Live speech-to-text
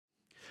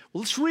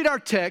Well, let's read our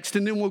text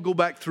and then we'll go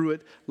back through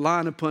it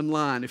line upon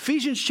line.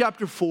 Ephesians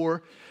chapter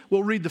 4,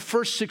 we'll read the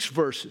first 6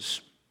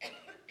 verses.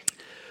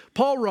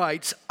 Paul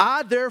writes,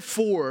 I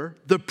therefore,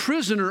 the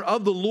prisoner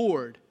of the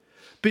Lord,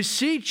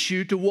 beseech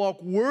you to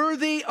walk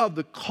worthy of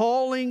the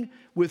calling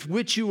with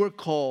which you were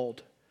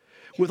called,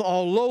 with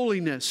all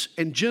lowliness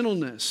and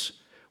gentleness,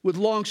 with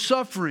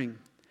long-suffering,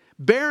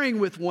 bearing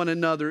with one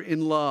another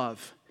in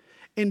love,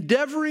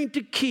 endeavoring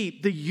to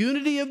keep the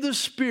unity of the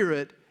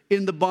Spirit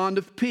in the bond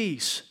of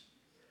peace.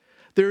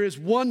 There is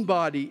one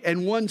body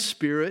and one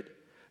Spirit,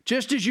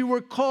 just as you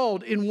were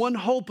called in one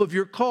hope of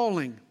your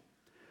calling,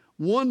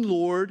 one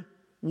Lord,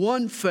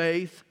 one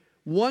faith,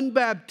 one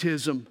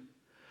baptism,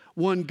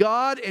 one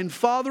God and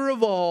Father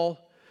of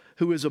all,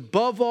 who is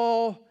above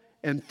all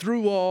and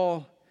through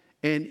all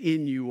and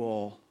in you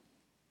all.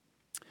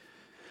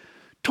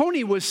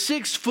 Tony was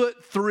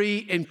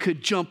 6'3" and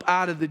could jump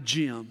out of the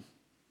gym.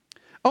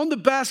 On the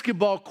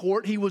basketball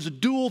court, he was a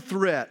dual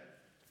threat.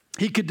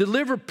 He could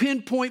deliver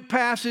pinpoint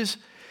passes,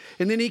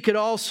 and then he could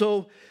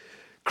also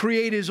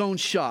create his own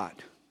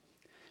shot.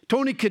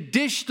 Tony could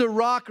dish the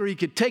rock or he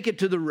could take it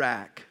to the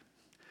rack.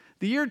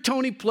 The year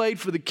Tony played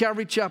for the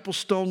Calvary Chapel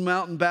Stone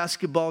Mountain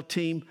basketball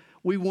team,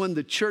 we won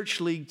the Church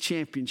League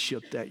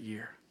championship that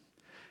year.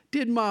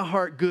 Did my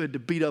heart good to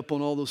beat up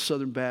on all those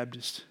Southern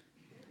Baptists.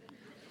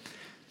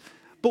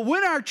 But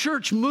when our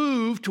church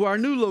moved to our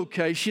new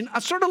location, I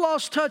sort of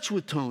lost touch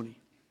with Tony.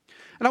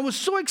 And I was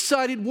so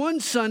excited one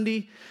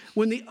Sunday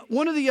when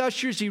one of the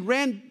ushers, he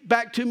ran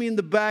back to me in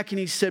the back and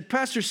he said,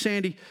 Pastor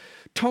Sandy,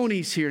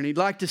 Tony's here and he'd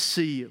like to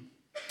see you.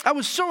 I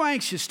was so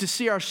anxious to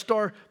see our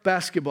star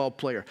basketball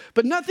player,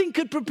 but nothing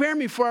could prepare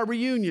me for our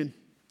reunion.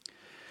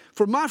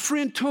 For my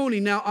friend Tony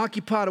now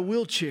occupied a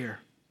wheelchair.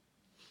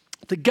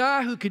 The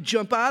guy who could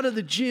jump out of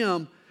the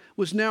gym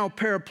was now a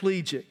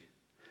paraplegic.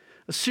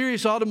 A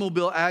serious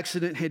automobile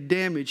accident had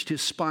damaged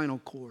his spinal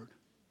cord.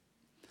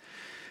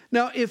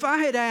 Now, if I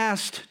had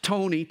asked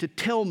Tony to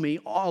tell me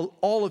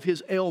all of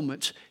his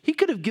ailments, he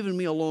could have given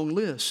me a long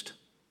list.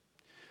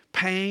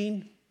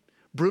 Pain,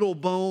 brittle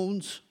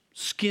bones,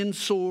 skin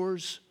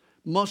sores,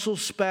 muscle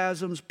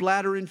spasms,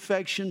 bladder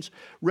infections,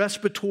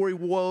 respiratory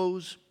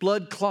woes,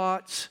 blood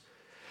clots.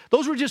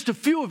 Those were just a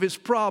few of his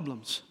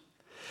problems.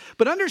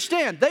 But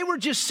understand, they were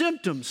just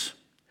symptoms.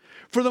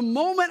 For the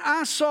moment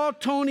I saw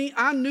Tony,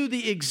 I knew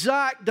the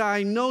exact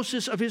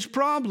diagnosis of his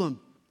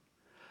problem.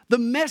 The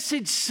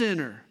message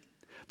center,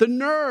 the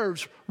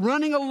nerves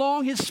running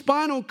along his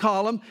spinal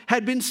column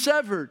had been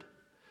severed.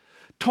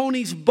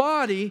 Tony's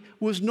body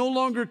was no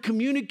longer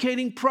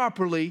communicating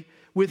properly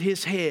with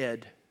his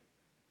head.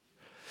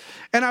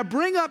 And I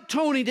bring up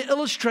Tony to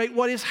illustrate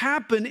what has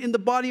happened in the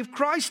body of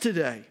Christ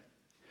today.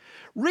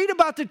 Read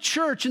about the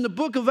church in the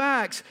book of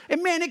Acts,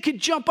 and man, it could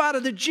jump out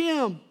of the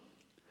gym.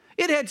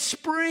 It had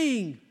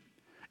spring.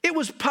 It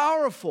was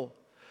powerful.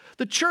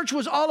 The church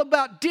was all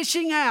about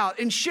dishing out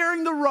and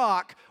sharing the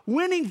rock,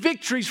 winning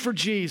victories for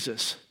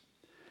Jesus.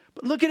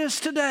 But look at us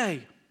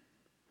today.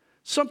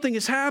 Something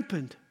has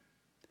happened.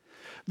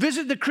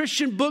 Visit the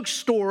Christian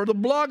bookstore or the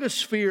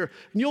blogosphere,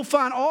 and you'll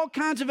find all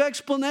kinds of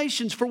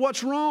explanations for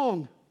what's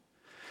wrong.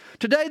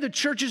 Today, the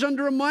church is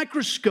under a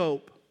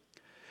microscope.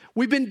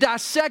 We've been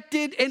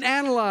dissected and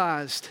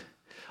analyzed.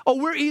 Oh,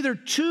 we're either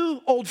too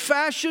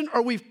old-fashioned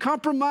or we've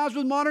compromised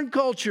with modern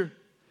culture.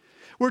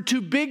 We're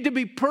too big to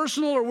be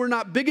personal or we're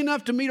not big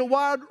enough to meet a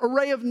wide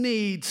array of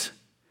needs.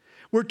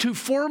 We're too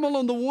formal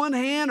on the one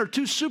hand or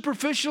too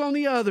superficial on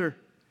the other.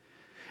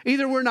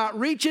 Either we're not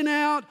reaching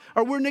out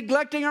or we're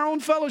neglecting our own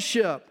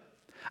fellowship.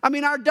 I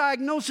mean, our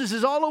diagnosis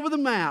is all over the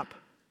map.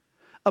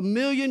 1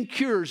 million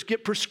cures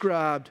get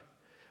prescribed.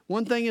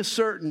 One thing is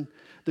certain,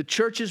 the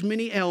church's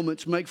many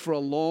ailments make for a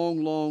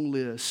long, long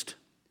list.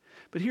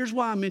 But here's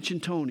why I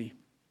mentioned Tony.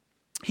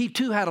 He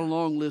too had a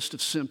long list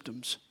of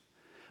symptoms,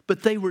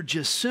 but they were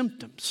just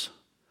symptoms.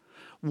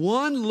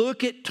 One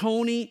look at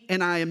Tony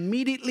and I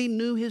immediately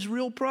knew his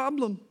real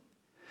problem.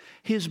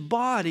 His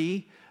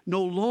body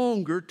no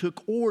longer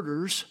took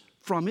orders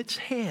from its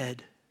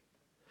head.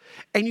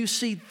 And you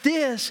see,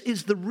 this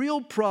is the real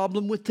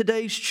problem with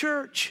today's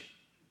church.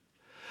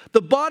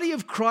 The body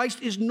of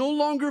Christ is no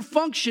longer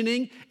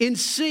functioning in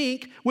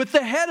sync with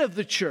the head of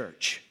the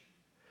church.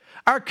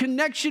 Our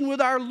connection with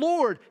our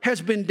Lord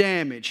has been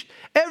damaged.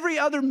 Every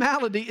other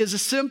malady is a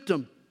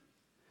symptom.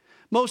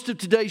 Most of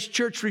today's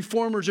church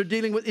reformers are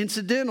dealing with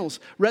incidentals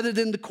rather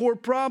than the core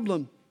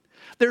problem.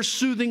 They're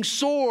soothing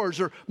sores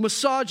or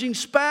massaging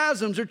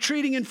spasms or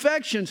treating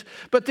infections,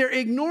 but they're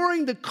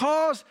ignoring the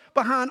cause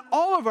behind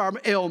all of our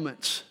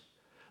ailments.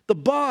 The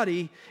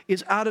body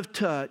is out of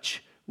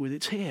touch with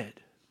its head.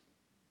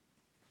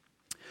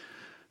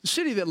 The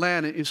city of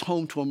Atlanta is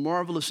home to a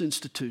marvelous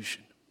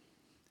institution.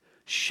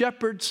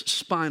 Shepherd's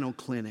Spinal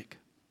Clinic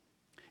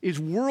is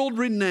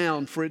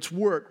world-renowned for its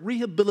work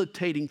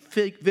rehabilitating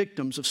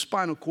victims of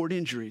spinal cord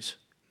injuries.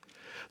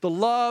 The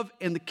love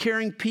and the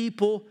caring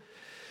people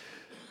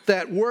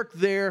that work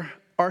there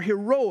are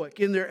heroic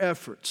in their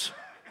efforts.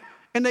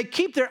 And they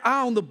keep their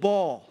eye on the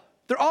ball.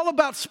 They're all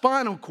about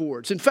spinal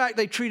cords. In fact,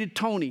 they treated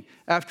Tony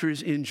after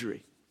his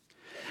injury.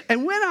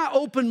 And when I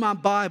open my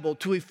Bible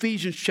to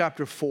Ephesians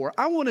chapter 4,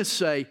 I want to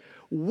say,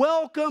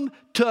 welcome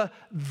to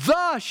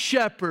the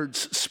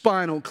Shepherd's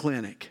Spinal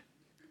Clinic.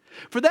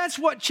 For that's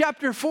what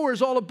chapter 4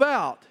 is all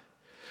about.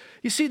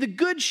 You see, the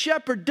Good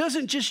Shepherd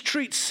doesn't just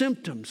treat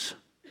symptoms.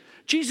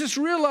 Jesus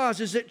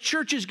realizes that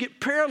churches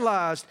get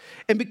paralyzed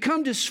and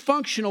become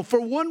dysfunctional for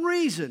one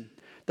reason.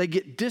 They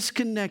get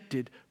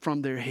disconnected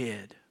from their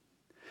head.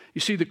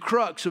 You see, the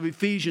crux of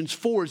Ephesians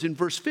 4 is in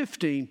verse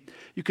 15.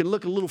 You can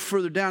look a little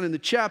further down in the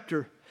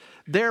chapter.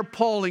 There,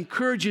 Paul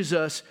encourages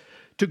us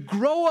to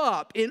grow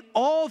up in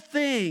all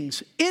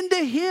things into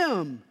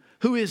Him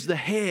who is the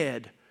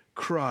head,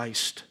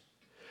 Christ.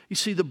 You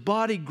see, the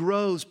body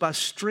grows by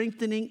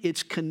strengthening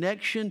its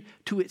connection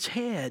to its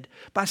head,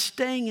 by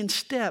staying in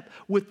step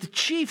with the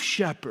chief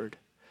shepherd.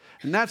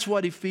 And that's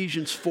what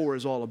Ephesians 4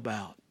 is all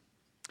about.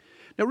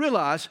 Now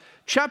realize,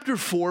 chapter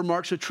 4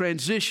 marks a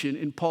transition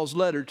in Paul's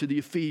letter to the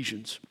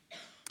Ephesians.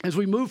 As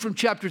we move from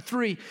chapter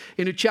 3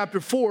 into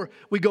chapter 4,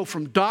 we go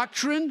from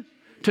doctrine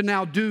to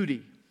now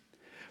duty,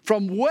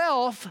 from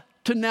wealth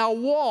to now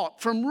walk,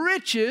 from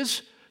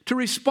riches to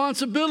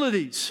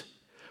responsibilities,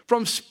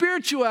 from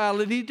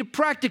spirituality to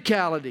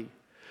practicality,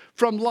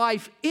 from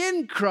life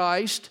in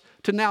Christ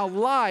to now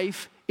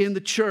life in the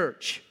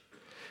church.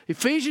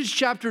 Ephesians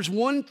chapters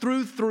 1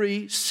 through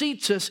 3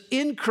 seats us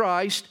in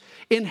Christ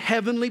in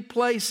heavenly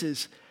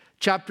places.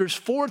 Chapters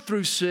 4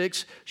 through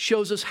 6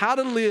 shows us how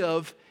to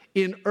live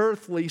in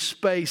earthly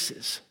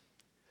spaces.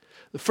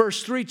 The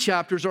first 3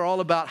 chapters are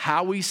all about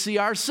how we see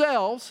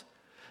ourselves.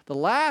 The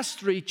last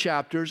 3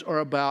 chapters are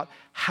about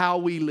how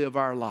we live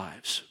our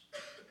lives.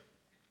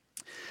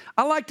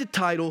 I like to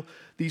title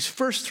these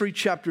first 3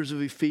 chapters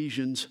of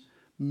Ephesians,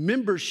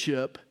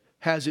 Membership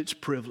Has Its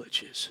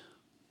Privileges.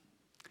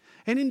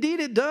 And indeed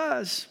it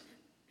does.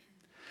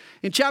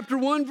 In chapter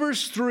 1,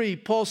 verse 3,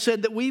 Paul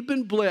said that we've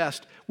been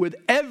blessed with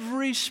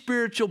every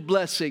spiritual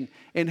blessing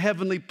in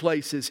heavenly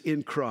places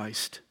in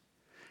Christ.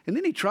 And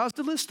then he tries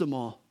to list them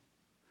all.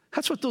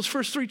 That's what those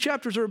first 3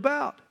 chapters are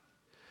about.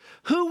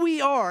 Who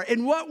we are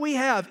and what we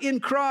have in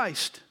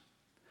Christ.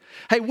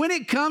 Hey, when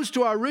it comes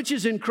to our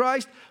riches in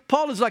Christ,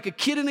 Paul is like a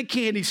kid in a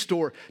candy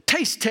store,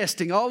 taste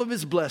testing all of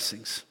his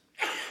blessings.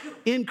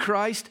 In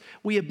Christ,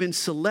 we have been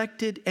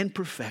selected and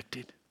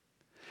perfected.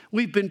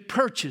 We've been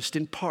purchased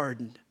and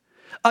pardoned,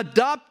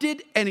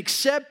 adopted and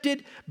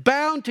accepted,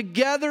 bound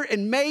together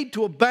and made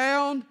to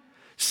abound,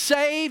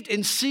 saved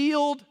and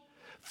sealed,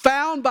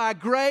 found by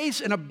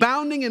grace and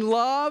abounding in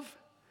love,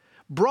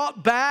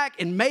 brought back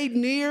and made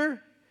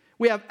near.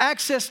 We have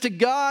access to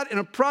God in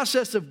a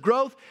process of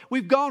growth.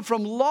 We've gone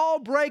from law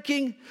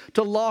breaking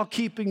to law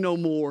keeping no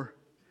more.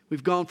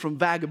 We've gone from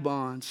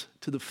vagabonds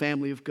to the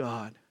family of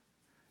God.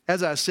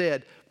 As I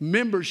said,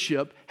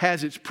 membership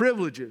has its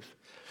privileges.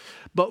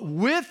 But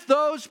with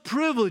those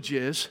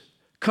privileges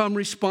come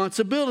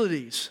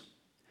responsibilities.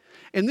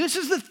 And this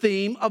is the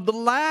theme of the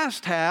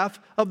last half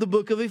of the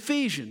book of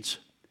Ephesians.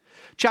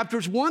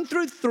 Chapters 1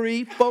 through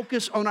 3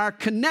 focus on our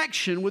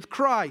connection with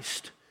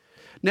Christ.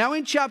 Now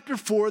in chapter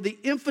 4, the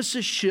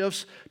emphasis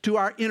shifts to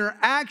our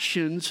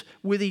interactions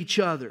with each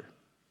other.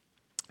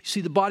 You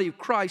see, the body of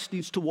Christ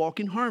needs to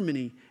walk in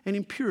harmony and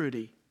in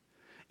purity,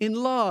 in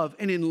love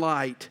and in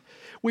light.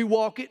 We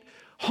walk at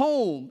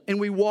home and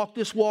we walk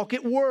this walk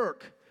at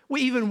work.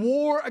 We even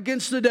war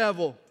against the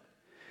devil.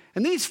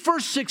 And these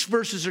first 6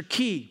 verses are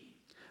key.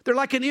 They're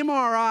like an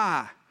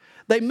MRI.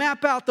 They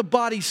map out the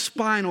body's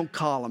spinal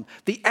column,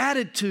 the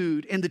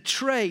attitude and the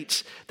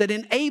traits that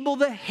enable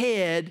the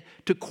head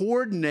to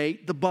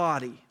coordinate the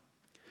body.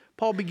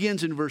 Paul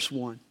begins in verse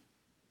 1.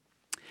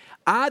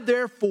 I,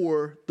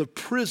 therefore, the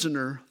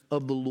prisoner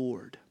of the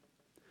Lord.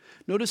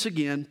 Notice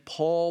again,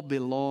 Paul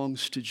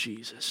belongs to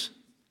Jesus.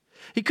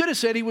 He could have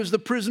said he was the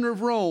prisoner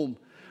of Rome,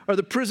 or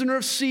the prisoner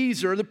of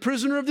Caesar, or the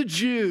prisoner of the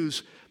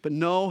Jews. But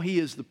no, he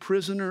is the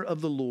prisoner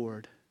of the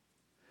Lord.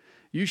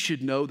 You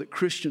should know that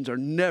Christians are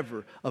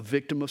never a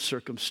victim of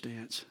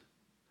circumstance.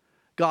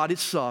 God is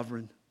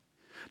sovereign.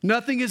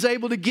 Nothing is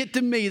able to get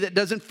to me that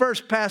doesn't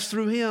first pass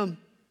through Him.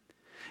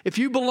 If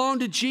you belong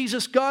to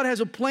Jesus, God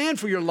has a plan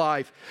for your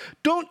life.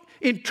 Don't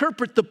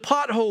interpret the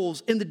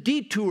potholes and the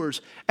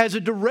detours as a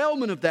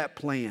derailment of that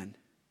plan.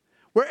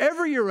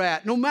 Wherever you're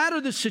at, no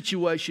matter the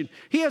situation,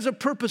 He has a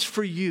purpose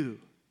for you.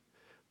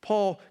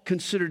 Paul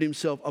considered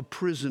himself a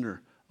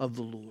prisoner of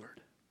the Lord.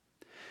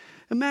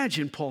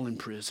 Imagine Paul in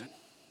prison.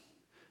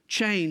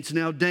 Chains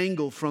now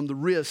dangle from the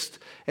wrist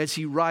as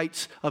he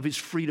writes of his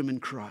freedom in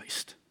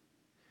Christ.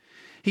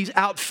 He's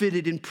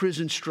outfitted in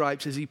prison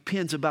stripes as he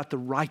pens about the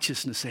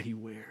righteousness that he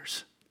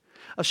wears.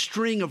 A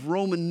string of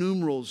Roman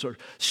numerals are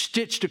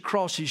stitched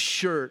across his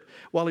shirt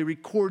while he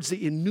records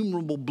the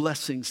innumerable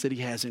blessings that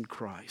he has in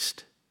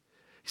Christ.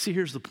 See,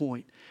 here's the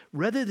point.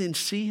 Rather than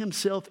see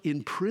himself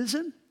in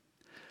prison,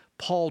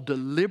 Paul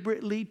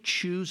deliberately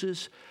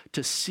chooses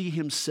to see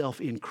himself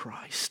in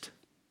Christ.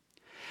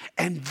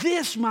 And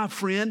this, my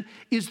friend,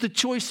 is the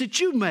choice that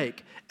you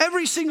make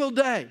every single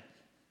day.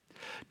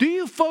 Do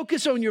you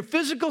focus on your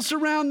physical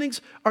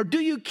surroundings, or do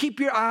you keep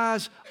your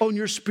eyes on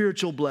your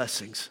spiritual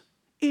blessings?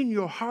 In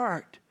your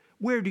heart,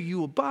 where do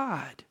you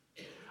abide?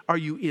 Are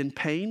you in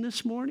pain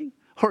this morning?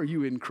 Or are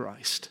you in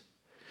Christ?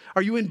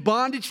 Are you in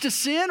bondage to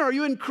sin? Or are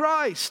you in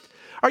Christ?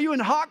 Are you in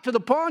hock to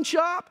the pawn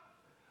shop?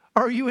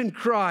 Or are you in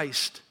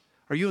Christ?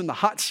 Are you in the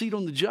hot seat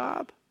on the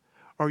job?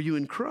 Or are you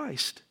in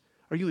Christ?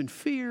 Are you in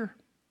fear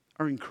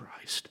or in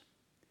Christ?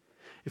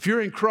 If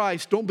you're in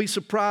Christ, don't be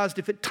surprised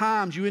if at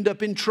times you end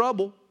up in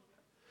trouble.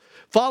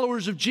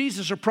 Followers of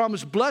Jesus are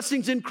promised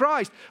blessings in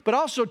Christ, but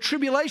also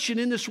tribulation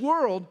in this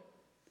world.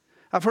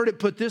 I've heard it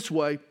put this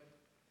way.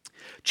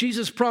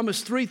 Jesus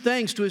promised 3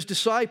 things to his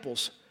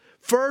disciples.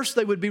 First,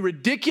 they would be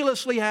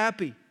ridiculously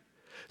happy.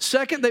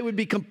 Second, they would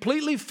be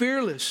completely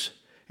fearless.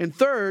 And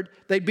third,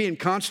 they'd be in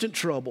constant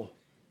trouble.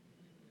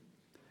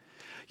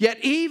 Yet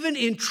even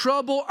in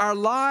trouble, our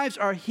lives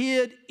are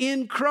hid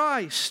in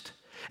Christ.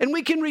 And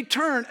we can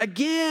return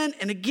again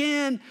and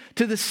again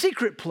to the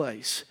secret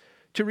place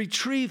to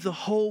retrieve the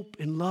hope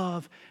and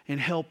love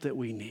and help that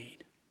we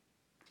need.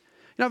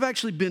 And I've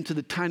actually been to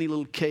the tiny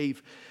little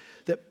cave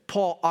that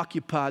Paul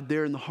occupied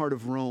there in the heart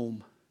of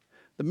Rome.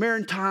 The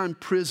Mamertine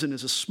prison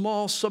is a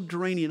small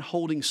subterranean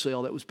holding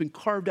cell that was been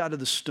carved out of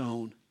the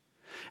stone.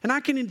 And I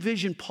can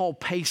envision Paul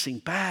pacing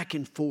back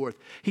and forth.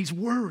 He's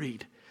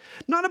worried,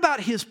 not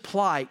about his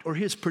plight or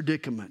his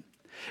predicament.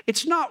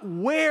 It's not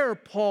where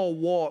Paul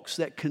walks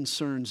that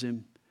concerns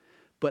him,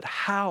 but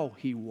how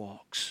he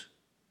walks.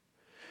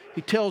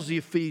 He tells the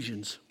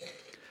Ephesians,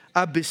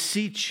 I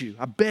beseech you,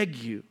 I beg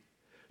you,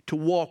 to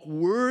walk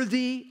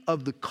worthy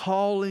of the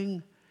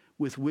calling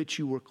with which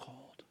you were called.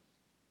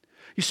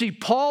 You see,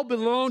 Paul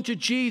belonged to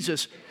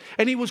Jesus,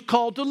 and he was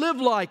called to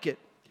live like it.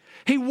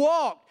 He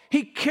walked,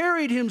 he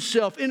carried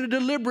himself in a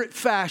deliberate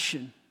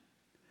fashion.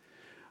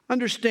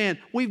 Understand,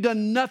 we've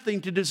done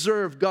nothing to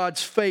deserve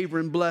God's favor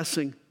and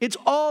blessing. It's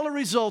all a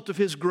result of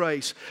his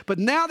grace. But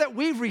now that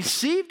we've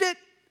received it,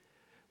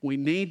 we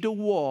need to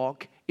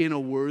walk in a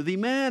worthy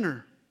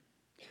manner.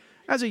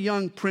 As a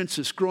young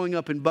princess growing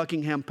up in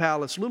Buckingham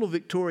Palace, little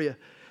Victoria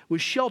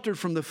was sheltered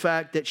from the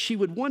fact that she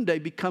would one day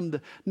become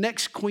the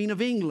next Queen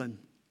of England.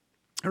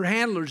 Her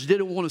handlers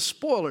didn't want to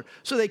spoil her,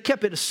 so they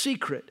kept it a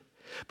secret.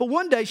 But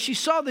one day she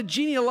saw the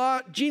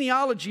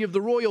genealogy of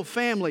the royal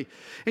family,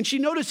 and she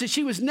noticed that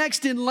she was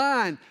next in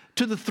line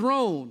to the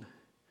throne.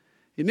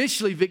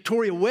 Initially,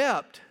 Victoria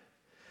wept.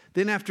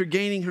 Then after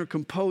gaining her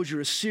composure,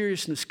 a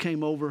seriousness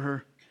came over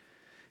her.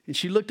 And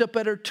she looked up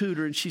at her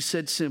tutor and she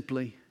said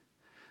simply,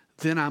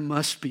 then I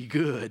must be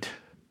good.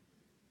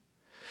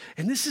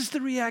 And this is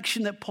the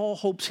reaction that Paul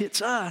hopes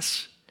hits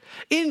us.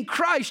 In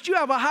Christ, you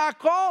have a high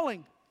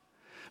calling.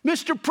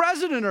 Mr.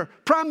 President or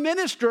Prime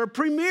Minister or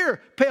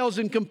Premier pales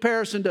in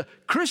comparison to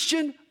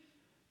Christian,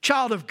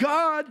 child of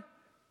God.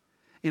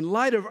 In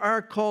light of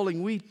our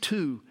calling, we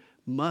too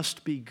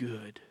must be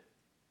good.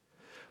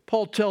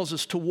 Paul tells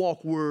us to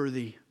walk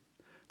worthy.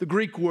 The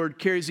Greek word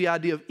carries the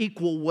idea of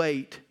equal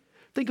weight.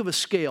 Think of a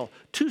scale,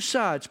 2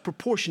 sides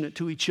proportionate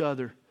to each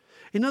other.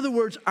 In other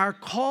words, our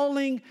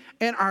calling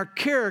and our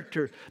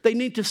character, they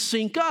need to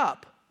sync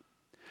up.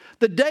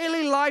 The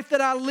daily life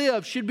that I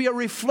live should be a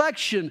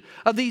reflection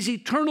of these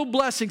eternal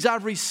blessings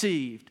I've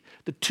received.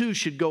 The two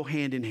should go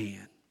hand in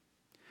hand.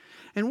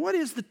 And what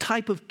is the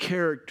type of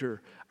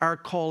character our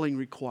calling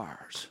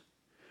requires?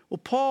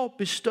 Well, Paul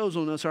bestows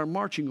on us our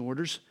marching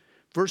orders.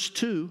 Verse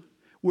 2,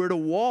 we're to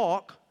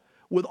walk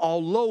with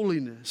all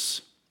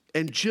lowliness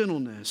and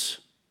gentleness,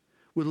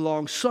 with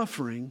long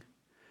suffering,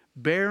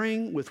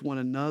 bearing with one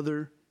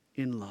another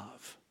in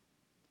love.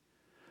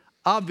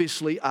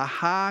 Obviously, a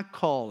high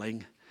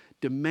calling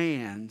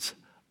demands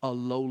a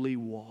lowly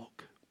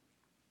walk.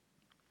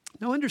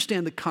 Now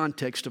understand the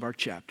context of our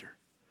chapter.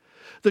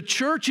 The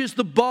church is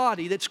the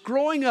body that's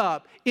growing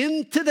up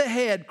into the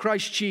head,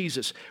 Christ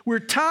Jesus. We're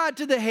tied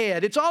to the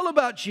head. It's all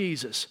about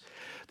Jesus.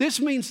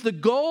 This means the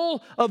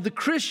goal of the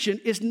Christian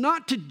is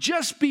not to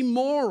just be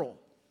moral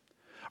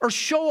or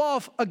show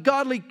off a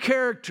godly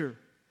character.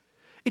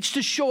 It's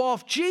to show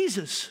off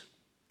Jesus.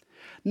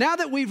 Now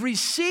that we've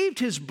received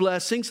his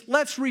blessings,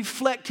 let's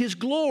reflect his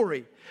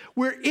glory.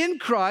 We're in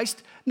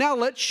Christ, now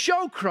let's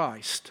show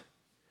Christ.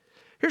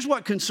 Here's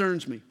what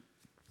concerns me.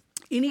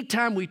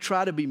 Anytime we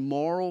try to be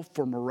moral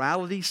for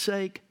morality's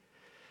sake,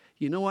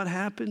 you know what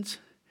happens?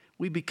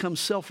 We become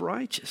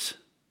self-righteous.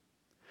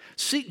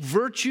 Seek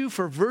virtue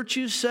for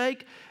virtue's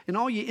sake, and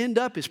all you end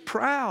up is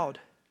proud.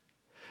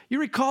 You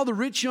recall the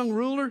rich young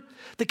ruler?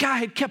 The guy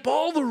had kept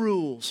all the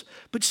rules,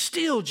 but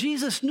still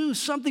Jesus knew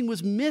something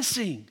was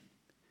missing.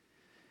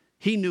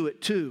 He knew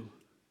it too.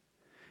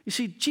 You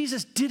see,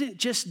 Jesus didn't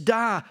just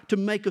die to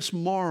make us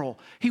moral.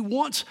 He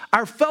wants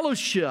our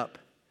fellowship.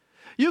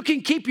 You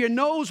can keep your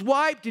nose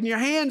wiped and your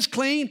hands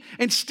clean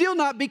and still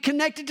not be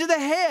connected to the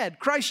head,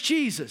 Christ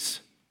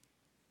Jesus.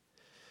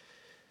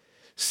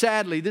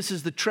 Sadly, this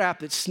is the trap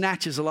that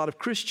snatches a lot of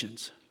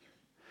Christians.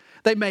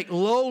 They make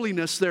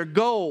lowliness their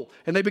goal,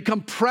 and they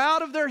become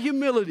proud of their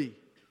humility.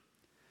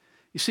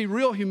 You see,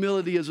 real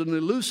humility is an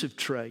elusive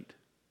trait.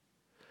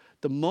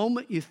 The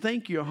moment you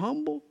think you're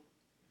humble,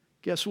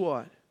 guess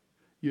what?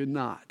 You're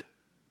not.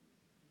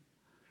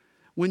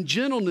 When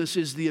gentleness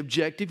is the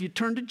objective, you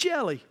turn to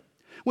jelly.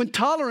 When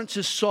tolerance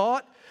is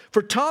sought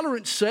For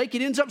tolerance' sake,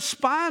 it ends up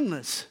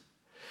spineless.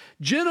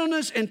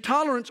 Gentleness and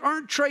tolerance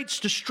aren't traits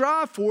to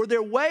strive for.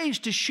 They're ways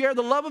to share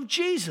the love of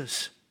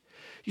Jesus.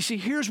 You see,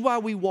 here's why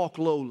we walk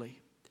lowly.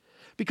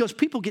 Because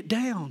people get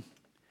down.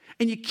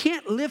 And you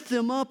can't lift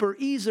them up or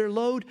ease their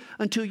load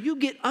until you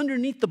get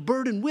underneath the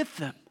burden with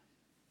them.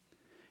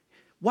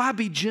 Why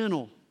be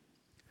gentle?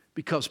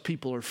 Because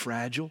people are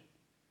fragile.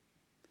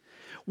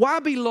 Why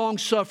be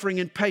long-suffering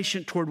and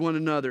patient toward one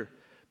another?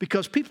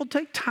 Because people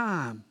take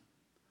time,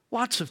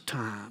 lots of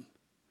time.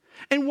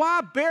 And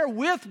why bear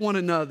with one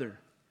another?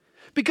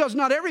 Because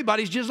not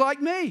everybody's just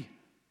like me.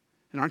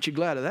 And aren't you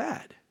glad of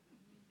that?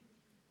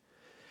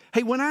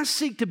 Hey, when I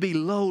seek to be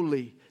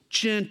lowly,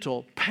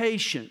 gentle,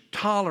 patient,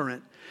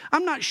 tolerant,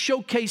 I'm not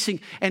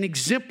showcasing an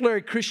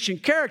exemplary Christian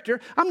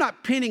character. I'm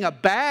not pinning a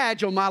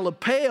badge on my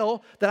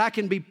lapel that I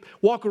can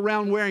walk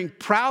around wearing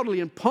proudly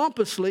and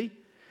pompously.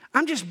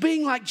 I'm just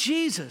being like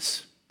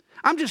Jesus.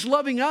 I'm just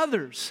loving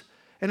others.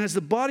 And as the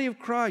body of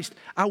Christ,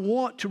 I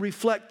want to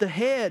reflect the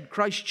head,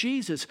 Christ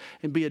Jesus,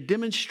 and be a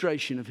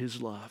demonstration of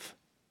his love.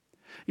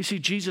 You see,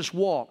 Jesus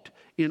walked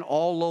in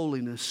all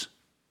lowliness.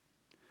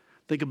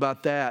 Think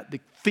about that. The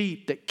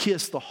feet that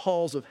kissed the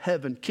halls of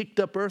heaven, kicked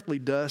up earthly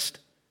dust.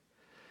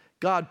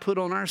 God put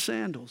on our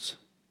sandals.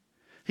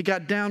 He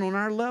got down on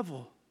our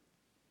level.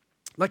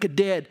 Like a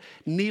dad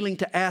kneeling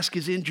to ask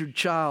his injured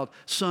child,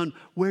 son,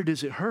 where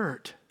does it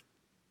hurt?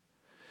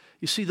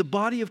 You see, the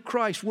body of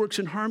Christ works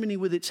in harmony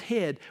with its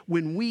head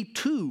when we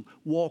too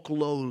walk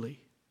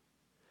lowly.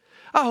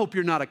 I hope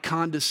you're not a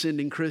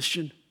condescending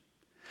Christian,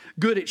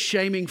 good at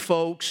shaming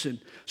folks and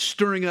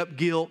stirring up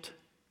guilt.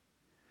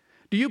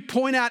 Do you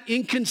point out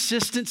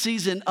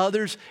inconsistencies in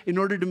others in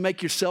order to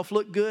make yourself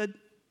look good?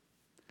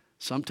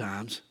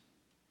 Sometimes.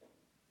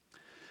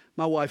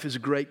 My wife is a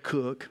great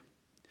cook.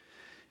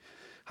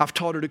 I've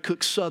taught her to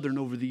cook Southern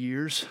over the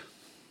years.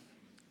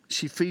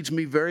 She feeds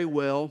me very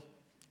well,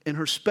 and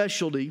her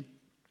specialty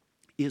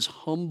is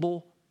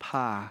humble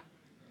pie.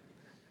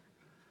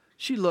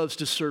 She loves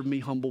to serve me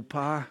humble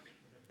pie.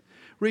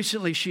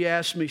 Recently, she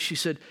asked me, she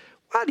said,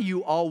 why do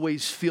you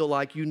always feel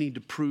like you need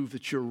to prove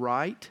that you're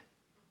right?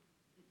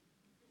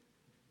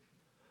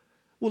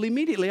 Well,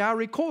 immediately I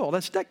recoil.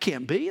 That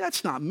can't be.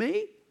 That's not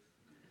me.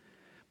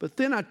 But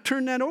then I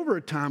turn that over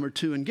a time or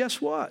two, and guess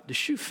what? The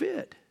shoe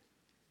fit.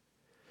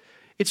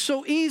 It's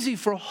so easy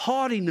for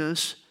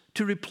haughtiness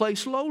to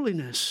replace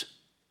lowliness.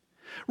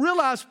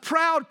 Realize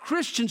proud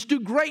Christians do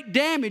great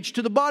damage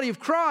to the body of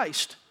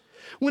Christ.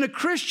 When a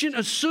Christian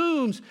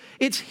assumes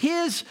it's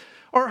his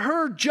or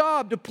her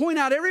job to point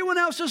out everyone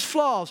else's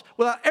flaws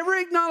without ever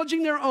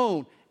acknowledging their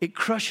own, it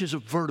crushes a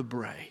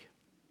vertebrae.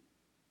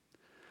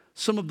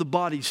 Some of the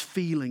body's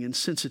feeling and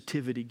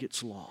sensitivity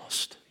gets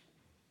lost.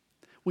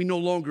 We no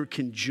longer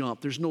can jump.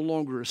 There's no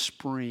longer a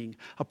spring.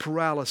 A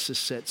paralysis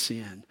sets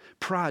in.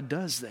 Pride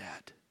does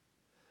that.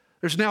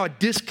 There's now a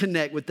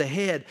disconnect with the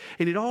head.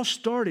 And it all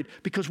started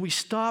because we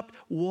stopped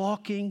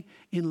walking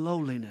in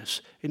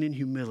lowliness and in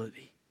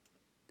humility.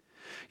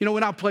 You know,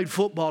 when I played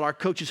football, our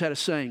coaches had a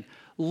saying,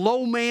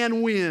 low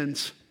man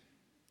wins.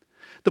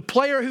 The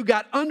player who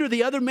got under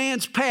the other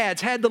man's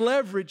pads had the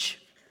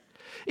leverage.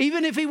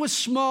 Even if he was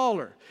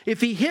smaller, if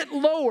he hit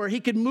lower, he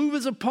could move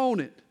his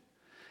opponent.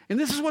 And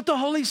this is what the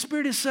Holy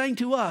Spirit is saying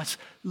to us.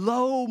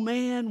 Low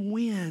man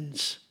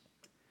wins.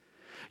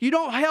 You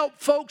don't help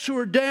folks who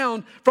are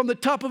down from the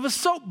top of a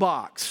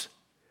soapbox.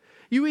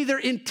 You either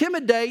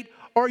intimidate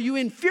or you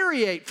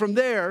infuriate from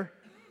there.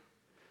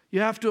 You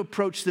have to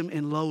approach them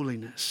in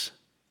lowliness.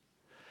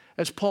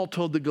 As Paul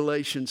told the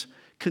Galatians,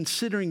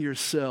 considering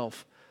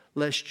yourself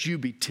lest you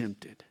be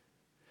tempted.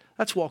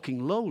 That's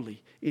walking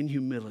lowly in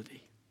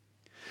humility.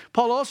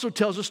 Paul also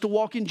tells us to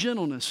walk in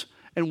gentleness.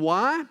 And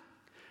why?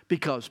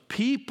 Because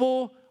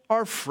people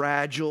are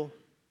fragile.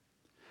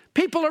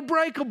 People are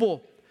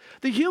breakable.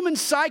 The human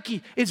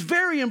psyche is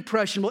very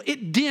impressionable.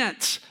 It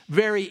dents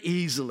very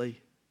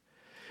easily.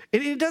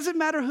 It doesn't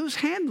matter who's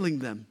handling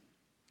them.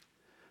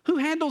 Who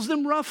handles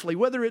them roughly,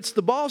 whether it's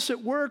the boss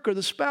at work or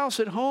the spouse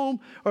at home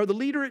or the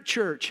leader at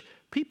church.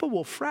 People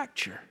will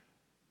fracture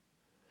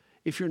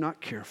if you're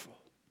not careful.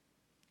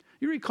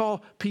 You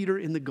recall Peter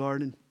in the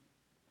garden?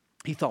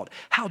 He thought,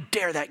 how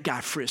dare that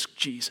guy frisk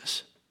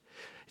Jesus?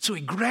 So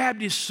he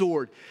grabbed his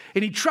sword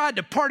and he tried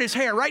to part his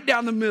hair right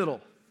down the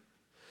middle.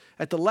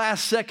 At the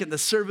last second, the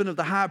servant of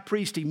the high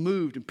priest, he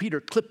moved and Peter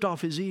clipped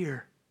off his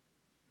ear.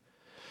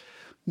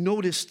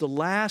 Notice the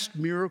last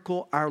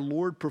miracle our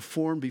Lord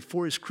performed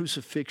before his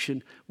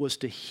crucifixion was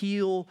to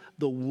heal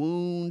the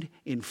wound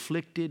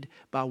inflicted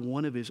by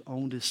one of his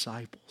own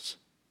disciples.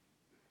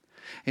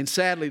 And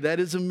sadly, that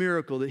is a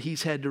miracle that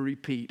he's had to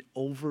repeat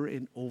over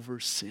and over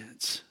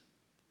since.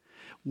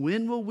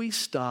 When will we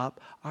stop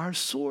our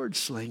sword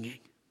slinging?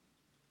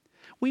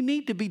 We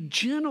need to be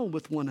gentle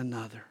with one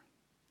another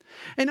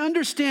and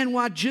understand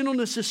why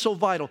gentleness is so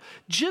vital.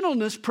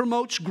 Gentleness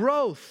promotes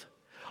growth.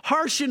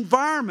 Harsh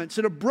environments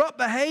and abrupt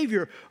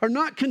behavior are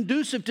not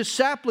conducive to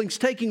saplings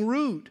taking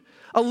root.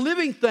 A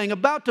living thing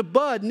about to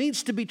bud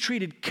needs to be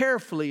treated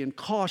carefully and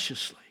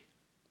cautiously.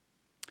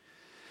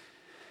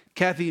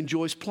 Kathy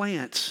enjoys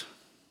plants.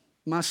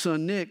 My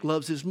son Nick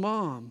loves his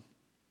mom.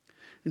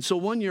 And so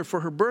one year for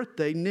her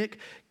birthday, Nick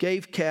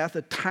gave Kath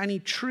a tiny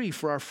tree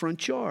for our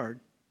front yard.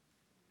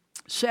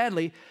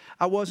 Sadly,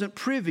 I wasn't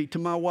privy to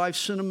my wife's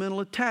sentimental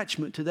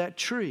attachment to that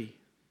tree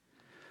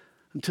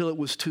until it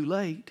was too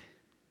late.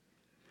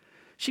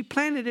 She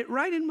planted it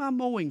right in my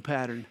mowing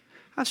pattern.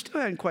 I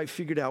still hadn't quite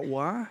figured out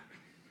why.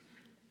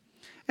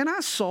 And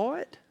I saw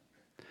it.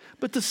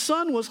 But the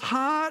sun was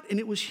hot and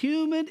it was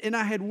humid and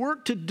I had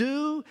work to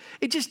do.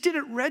 It just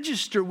didn't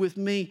register with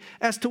me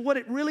as to what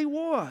it really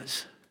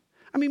was.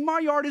 I mean, my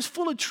yard is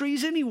full of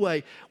trees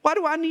anyway. Why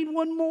do I need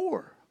one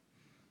more?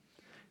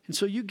 And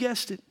so you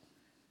guessed it.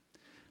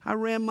 I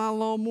ran my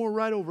lawnmower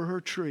right over her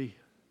tree.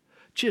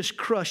 Just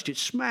crushed it,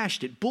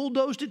 smashed it,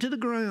 bulldozed it to the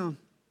ground.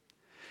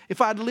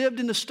 If I'd lived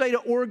in the state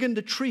of Oregon,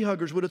 the tree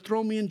huggers would have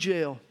thrown me in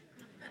jail.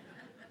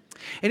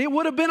 And it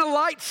would have been a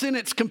light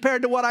sentence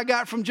compared to what I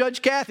got from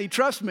Judge Kathy,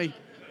 trust me.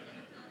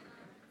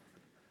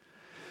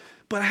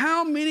 But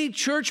how many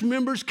church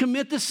members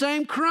commit the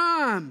same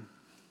crime?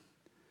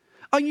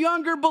 A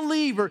younger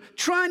believer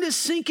trying to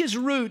sink his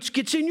roots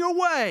gets in your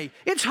way.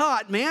 It's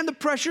hot, man. The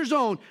pressure's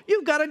on.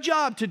 You've got a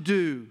job to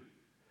do.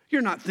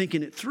 You're not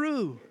thinking it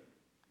through.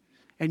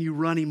 And you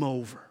run him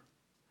over.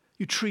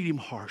 You treat him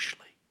harshly.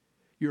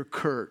 You're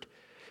curt.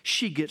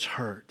 She gets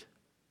hurt.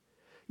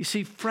 You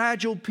see,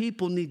 fragile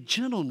people need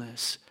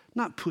gentleness,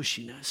 not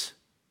pushiness.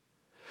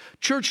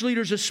 Church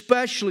leaders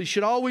especially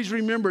should always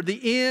remember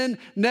the end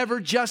never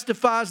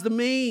justifies the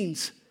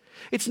means.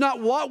 It's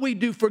not what we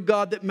do for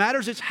God that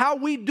matters. It's how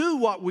we do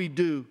what we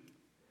do.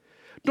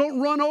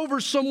 Don't run over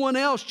someone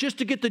else just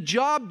to get the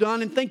job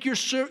done and think you've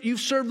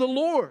served the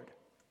Lord.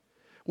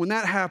 When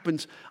that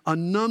happens, a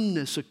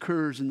numbness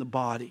occurs in the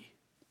body.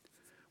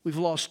 We've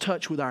lost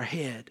touch with our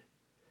head.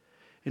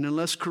 And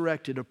unless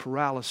corrected, a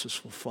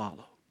paralysis will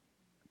follow.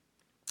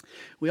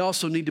 We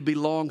also need to be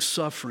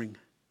long-suffering.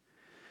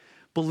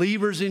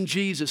 Believers in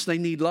Jesus, they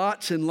need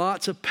lots and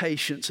lots of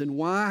patience. And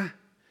why?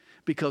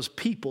 Because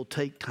people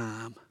take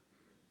time.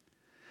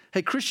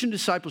 Hey, Christian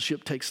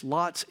discipleship takes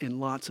lots and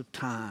lots of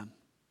time.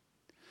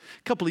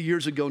 A couple of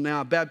years ago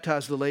now, I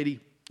baptized a lady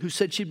who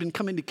said she'd been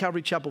coming to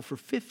Calvary Chapel for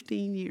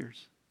 15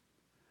 years.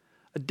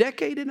 A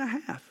decade and a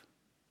half.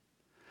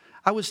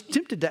 I was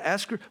tempted to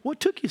ask her, what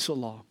took you so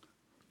long?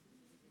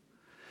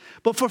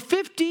 But for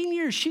 15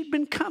 years, she'd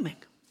been coming,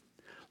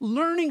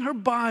 learning her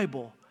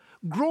Bible,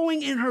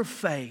 growing in her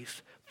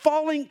faith,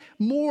 falling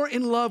more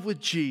in love with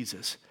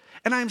Jesus.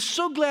 And I'm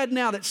so glad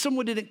now that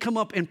someone didn't come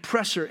up and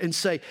press her and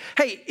say,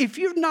 hey, if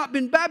you've not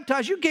been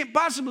baptized, you can't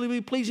possibly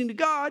be pleasing to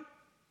God.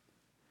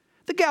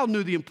 The gal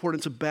knew the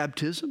importance of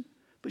baptism,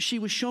 but she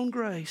was shown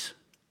grace.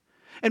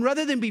 And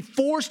rather than be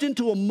forced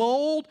into a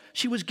mold,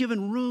 she was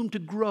given room to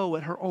grow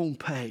at her own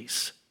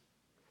pace.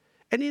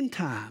 And in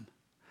time,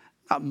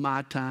 not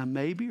my time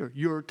maybe, or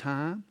your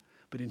time,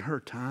 but in her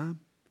time,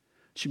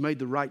 she made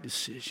the right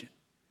decision.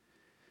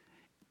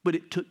 But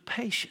it took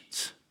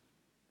patience.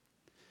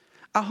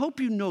 I hope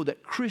you know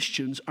that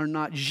Christians are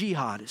not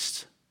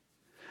jihadists.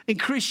 In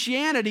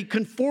Christianity,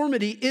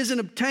 conformity isn't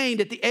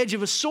obtained at the edge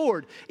of a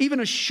sword, even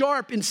a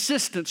sharp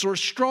insistence or a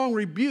strong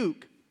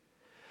rebuke.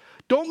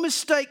 Don't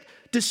mistake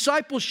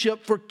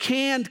discipleship for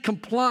canned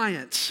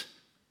compliance.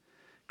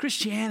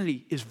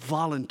 Christianity is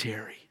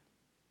voluntary.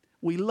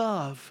 We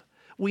love,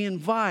 we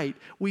invite,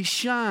 we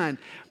shine.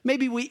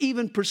 Maybe we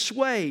even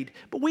persuade,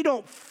 but we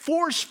don't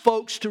force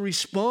folks to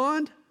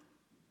respond.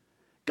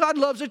 God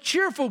loves a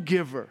cheerful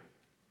giver.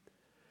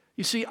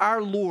 You see,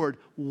 our Lord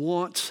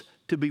wants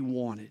to be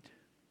wanted.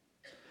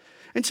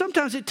 And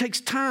sometimes it takes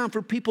time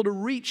for people to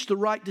reach the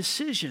right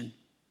decision.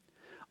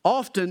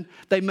 Often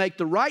they make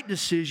the right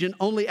decision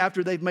only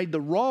after they've made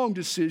the wrong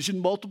decision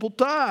multiple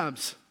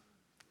times.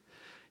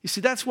 You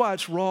see, that's why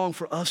it's wrong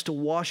for us to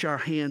wash our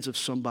hands of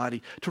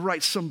somebody, to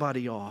write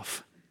somebody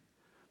off.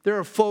 There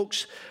are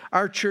folks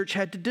our church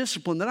had to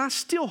discipline that I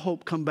still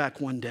hope come back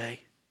one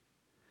day.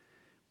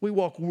 We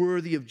walk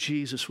worthy of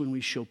Jesus when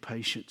we show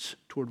patience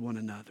toward one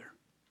another.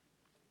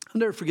 I'll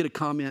never forget a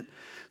comment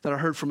that I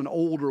heard from an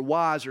older,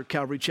 wiser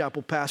Calvary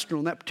Chapel pastor.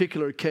 On that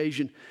particular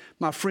occasion,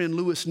 my friend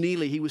Lewis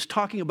Neely, he was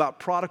talking about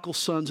prodigal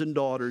sons and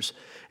daughters.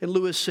 And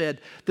Lewis said,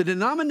 the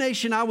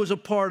denomination I was a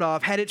part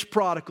of had its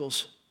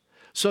prodigals.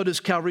 So does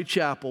Calvary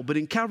Chapel. But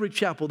in Calvary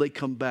Chapel, they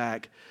come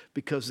back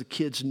because the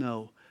kids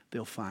know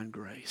they'll find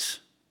grace.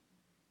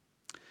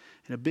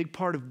 And a big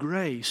part of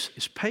grace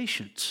is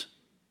patience.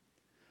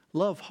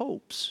 Love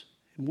hopes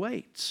and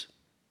waits.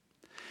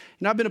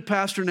 And I've been a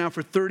pastor now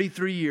for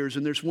 33 years,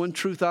 and there's one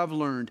truth I've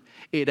learned.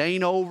 It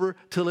ain't over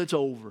till it's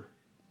over.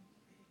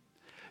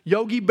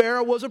 Yogi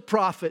Berra was a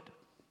prophet.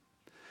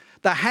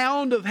 The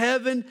hound of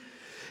heaven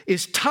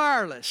is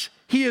tireless.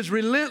 He is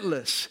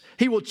relentless.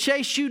 He will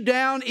chase you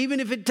down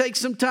even if it takes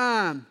some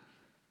time.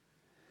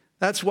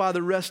 That's why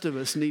the rest of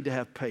us need to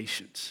have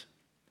patience.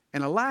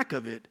 And a lack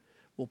of it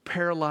will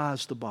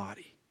paralyze the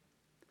body.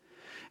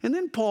 And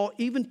then Paul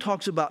even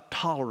talks about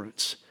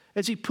tolerance.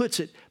 As he puts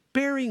it,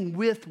 bearing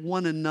with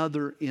one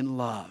another in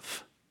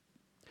love.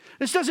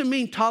 This doesn't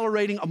mean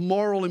tolerating a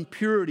moral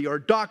impurity or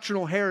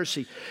doctrinal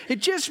heresy. It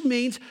just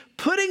means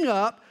putting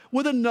up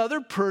with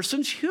another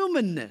person's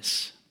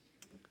humanness.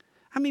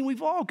 I mean,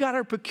 we've all got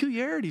our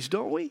peculiarities,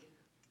 don't we?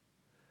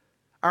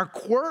 Our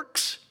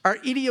quirks, our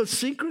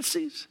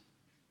idiosyncrasies.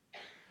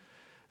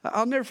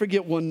 I'll never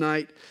forget one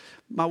night,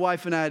 my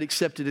wife and I had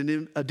accepted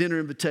a dinner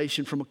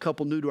invitation from a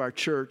couple new to our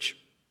church.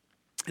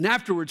 And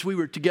afterwards, we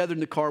were together in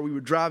the car. We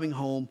were driving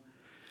home,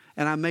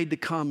 and I made the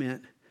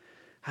comment.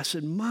 I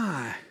said,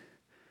 my,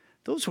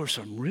 those were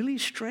some really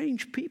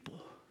strange people.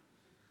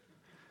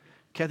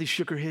 Kathy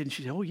shook her head, and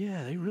she said, oh,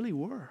 yeah, they really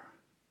were.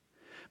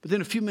 But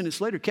then a few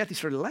minutes later, Kathy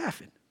started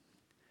laughing.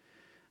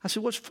 I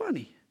said, what's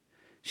funny?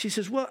 She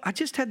says, well, I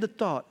just had the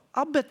thought,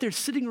 I'll bet they're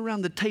sitting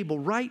around the table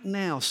right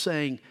now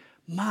saying,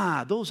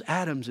 my, those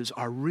Adamses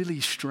are really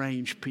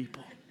strange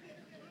people.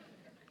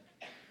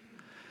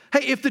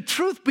 Hey, if the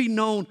truth be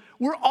known,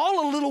 we're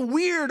all a little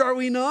weird, are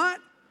we not?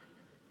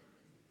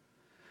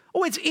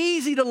 Oh, it's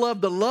easy to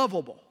love the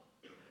lovable,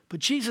 but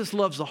Jesus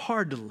loves the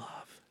hard to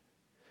love.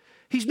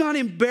 He's not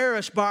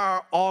embarrassed by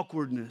our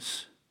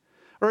awkwardness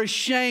or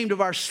ashamed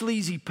of our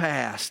sleazy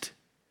past.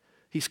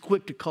 He's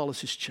quick to call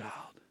us his child.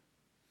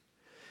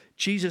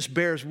 Jesus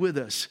bears with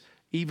us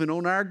even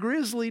on our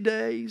grisly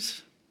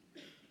days.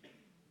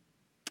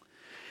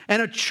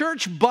 And a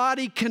church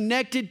body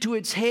connected to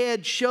its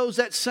head shows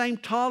that same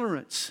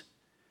tolerance.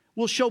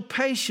 We'll show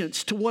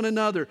patience to one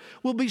another.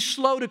 We'll be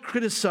slow to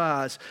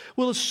criticize.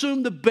 We'll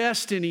assume the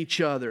best in each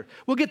other.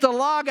 We'll get the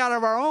log out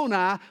of our own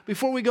eye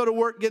before we go to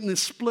work getting the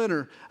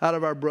splinter out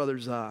of our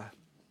brother's eye.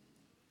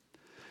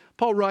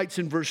 Paul writes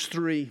in verse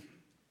 3,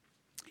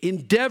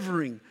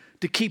 endeavoring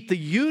to keep the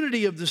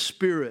unity of the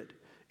Spirit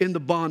in the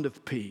bond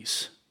of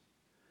peace.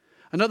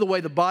 Another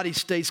way the body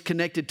stays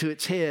connected to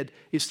its head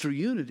is through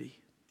unity.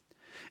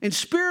 And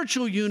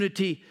spiritual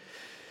unity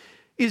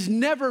is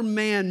never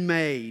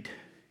man-made.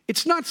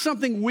 It's not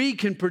something we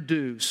can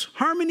produce.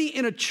 Harmony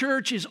in a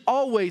church is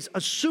always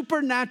a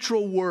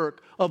supernatural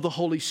work of the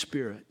Holy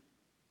Spirit.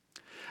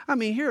 I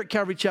mean, here at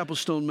Calvary Chapel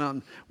Stone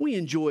Mountain, we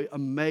enjoy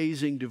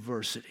amazing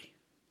diversity.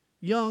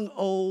 Young,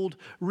 old,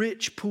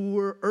 rich,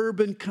 poor,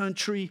 urban,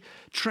 country,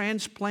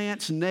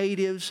 transplants,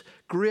 natives,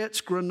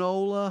 grits,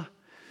 granola,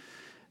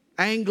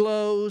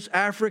 Anglos,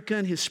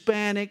 African,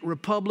 Hispanic,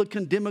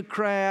 Republican,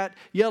 Democrat,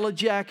 Yellow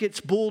Jackets,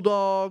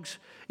 Bulldogs,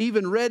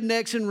 even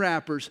rednecks and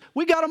rappers.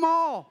 We got them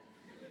all.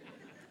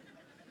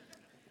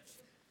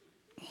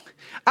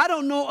 I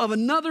don't know of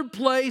another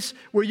place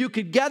where you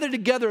could gather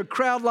together a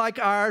crowd like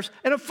ours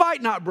and a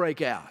fight not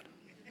break out.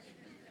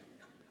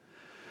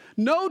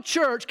 No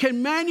church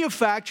can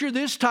manufacture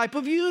this type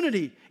of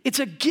unity. It's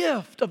a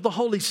gift of the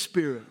Holy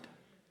Spirit.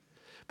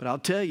 But I'll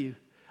tell you,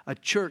 a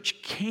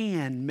church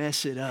can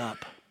mess it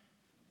up.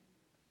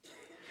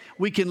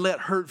 We can let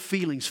hurt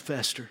feelings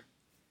fester.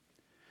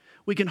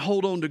 We can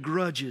hold on to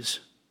grudges.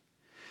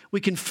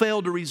 We can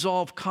fail to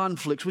resolve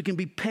conflicts. We can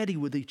be petty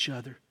with each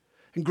other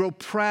and grow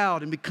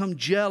proud and become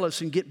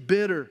jealous and get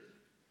bitter.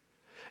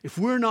 If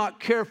we're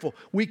not careful,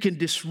 we can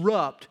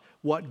disrupt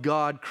what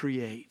God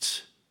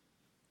creates.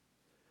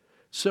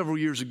 Several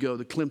years ago,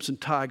 the Clemson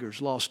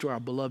Tigers lost to our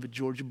beloved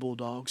Georgia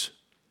Bulldogs,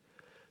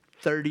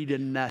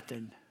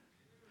 30-0.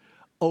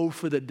 Oh,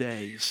 for the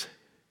days.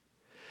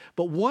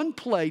 But one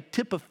play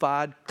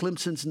typified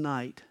Clemson's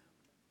night.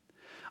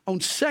 On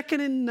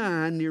 2nd and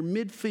 9 near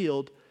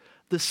midfield,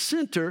 the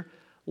center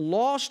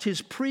lost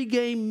his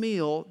pregame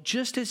meal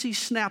just as he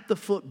snapped the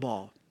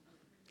football.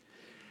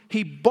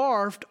 He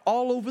barfed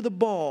all over the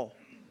ball.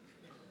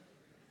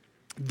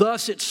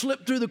 Thus, it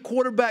slipped through the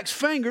quarterback's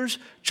fingers.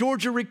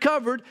 Georgia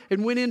recovered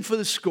and went in for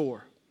the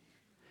score.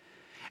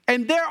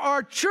 And there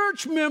are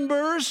church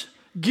members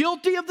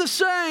guilty of the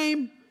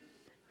same.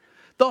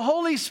 The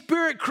Holy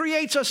Spirit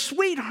creates a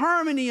sweet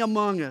harmony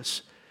among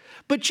us.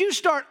 But you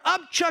start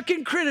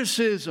upchucking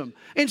criticism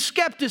and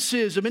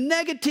skepticism and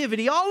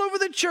negativity all over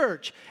the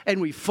church, and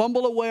we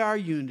fumble away our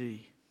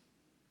unity.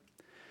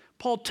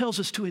 Paul tells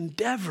us to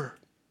endeavor,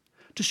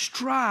 to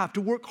strive,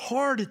 to work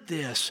hard at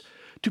this,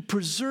 to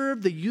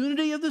preserve the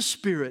unity of the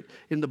Spirit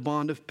in the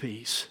bond of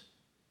peace.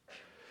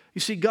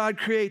 You see, God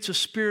creates a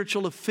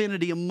spiritual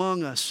affinity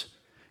among us.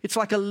 It's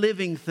like a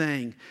living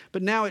thing.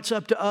 But now it's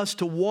up to us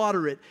to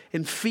water it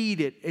and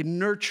feed it and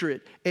nurture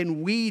it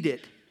and weed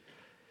it.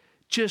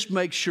 Just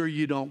make sure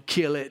you don't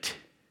kill it.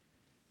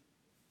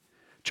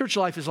 Church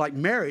life is like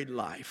married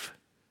life.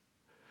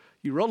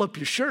 You roll up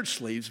your shirt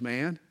sleeves,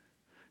 man.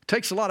 It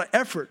takes a lot of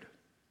effort.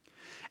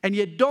 And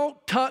you don't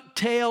tuck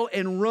tail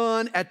and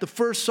run at the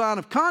first sign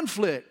of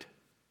conflict.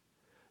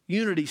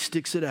 Unity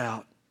sticks it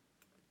out.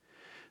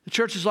 The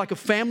church is like a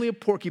family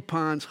of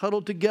porcupines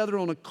huddled together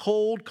on a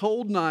cold,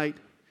 cold night.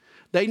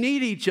 They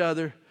need each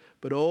other,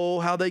 but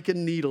oh, how they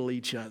can needle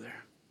each other.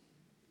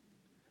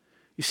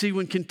 You see,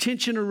 when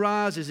contention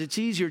arises, it's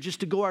easier just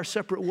to go our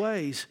separate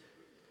ways,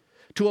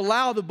 to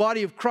allow the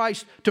body of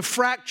Christ to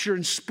fracture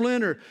and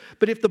splinter.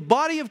 But if the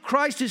body of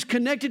Christ is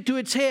connected to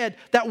its head,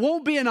 that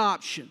won't be an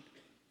option.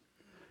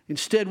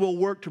 Instead, we'll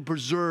work to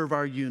preserve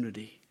our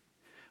unity.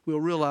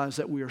 We'll realize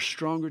that we are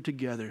stronger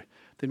together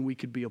than we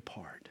could be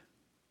apart.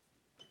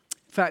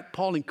 In fact,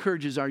 Paul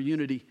encourages our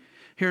unity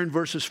here in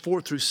verses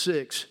 4 through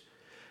 6.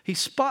 he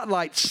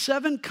spotlights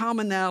 7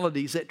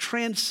 commonalities that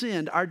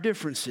transcend our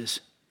differences.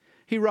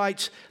 He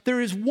writes, there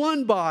is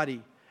one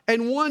body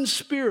and one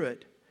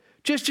Spirit,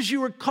 just as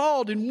you were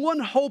called in one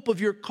hope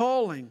of your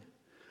calling.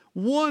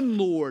 One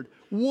Lord,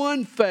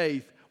 one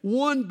faith,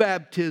 one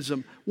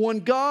baptism, one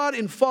God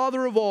and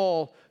Father of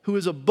all, who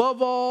is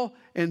above all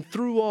and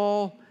through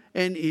all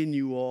and in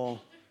you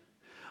all.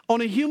 On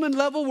a human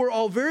level, we're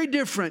all very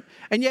different,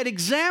 and yet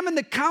examine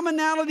the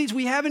commonalities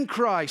we have in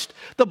Christ.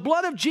 The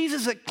blood of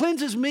Jesus that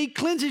cleanses me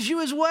cleanses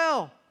you as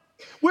well.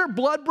 We're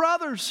blood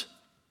brothers.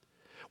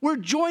 We're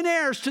joint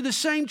heirs to the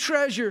same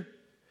treasure.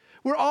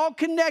 We're all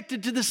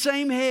connected to the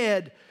same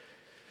head,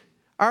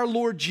 our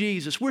Lord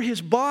Jesus. We're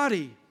his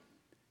body.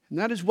 And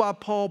that is why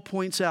Paul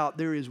points out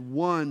there is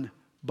one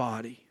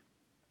body.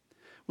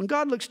 When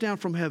God looks down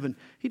from heaven,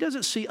 he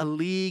doesn't see a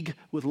league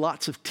with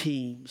lots of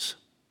teams.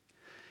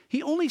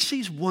 He only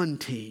sees one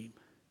team.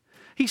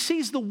 He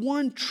sees the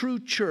one true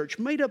church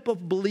made up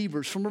of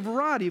believers from a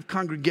variety of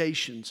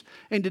congregations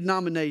and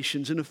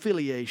denominations and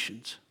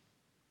affiliations.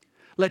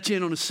 Let you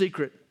in on a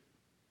secret.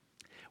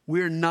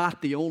 We're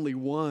not the only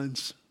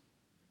ones.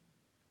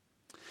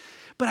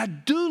 But I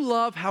do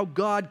love how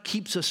God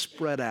keeps us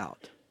spread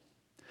out.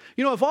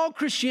 You know, if all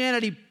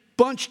Christianity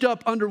bunched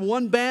up under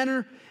one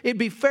banner, it'd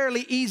be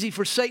fairly easy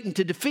for Satan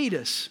to defeat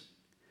us.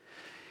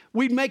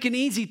 We'd make an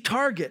easy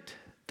target.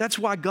 That's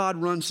why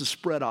God runs the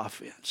spread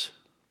offense.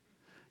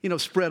 You know,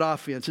 spread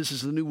offense, this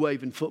is the new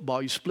wave in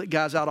football. You split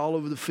guys out all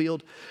over the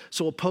field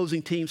so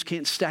opposing teams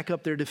can't stack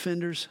up their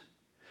defenders.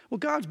 Well,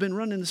 God's been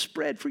running the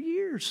spread for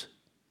years.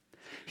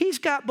 He's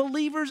got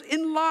believers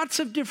in lots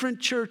of different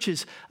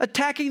churches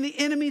attacking the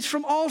enemies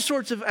from all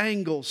sorts of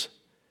angles.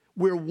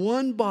 We're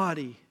one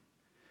body.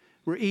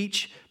 We're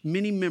each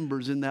many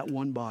members in that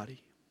one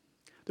body.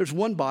 There's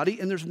one body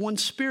and there's one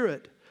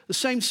Spirit. The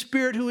same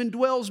Spirit who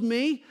indwells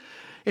me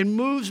and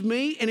moves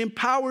me and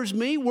empowers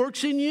me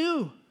works in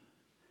you.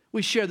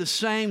 We share the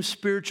same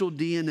spiritual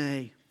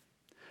DNA.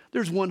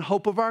 There's one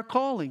hope of our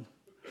calling,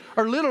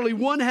 or literally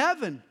one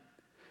heaven.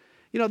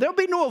 You know, there'll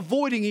be no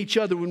avoiding each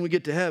other when we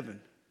get to heaven.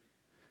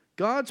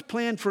 God's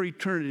plan for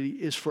eternity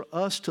is for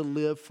us to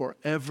live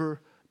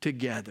forever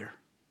together.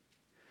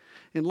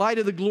 In light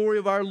of the glory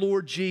of our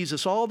Lord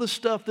Jesus, all the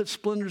stuff that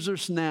splendors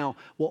us now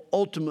will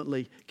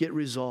ultimately get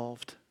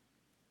resolved.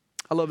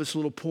 I love this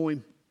little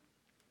poem.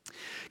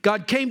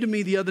 God came to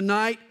me the other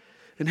night,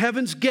 and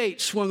heaven's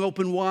gate swung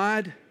open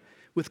wide.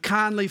 With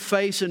kindly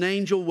face, an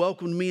angel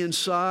welcomed me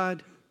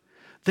inside.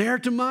 There,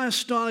 to my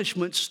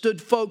astonishment,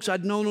 stood folks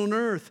I'd known on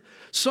earth.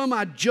 Some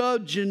I'd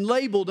judged and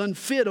labeled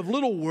unfit, of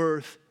little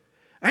worth.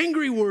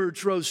 Angry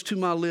words rose to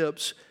my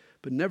lips,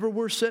 but never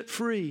were set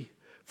free.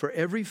 For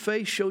every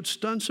face showed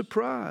stunned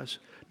surprise.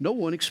 No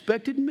one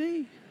expected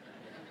me.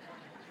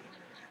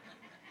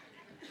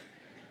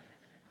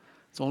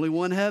 It's only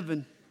one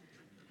heaven.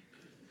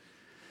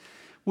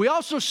 We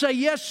also say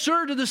yes,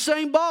 sir, to the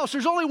same boss.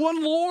 There's only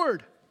one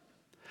Lord.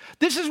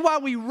 This is why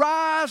we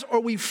rise or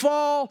we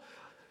fall,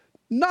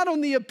 not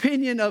on the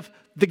opinion of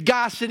the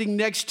guy sitting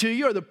next to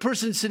you or the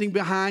person sitting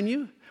behind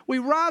you. We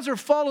rise or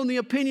fall on the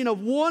opinion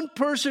of one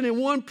person and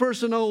one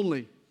person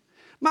only.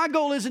 My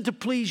goal isn't to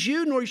please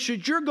you, nor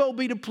should your goal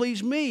be to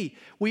please me.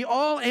 We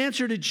all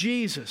answer to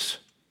Jesus.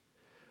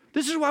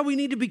 This is why we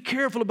need to be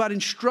careful about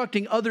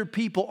instructing other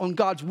people on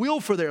God's will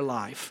for their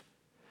life.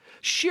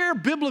 Share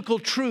biblical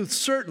truth,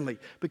 certainly,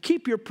 but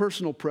keep your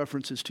personal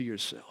preferences to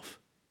yourself.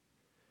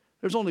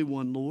 There's only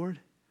one Lord,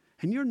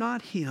 and you're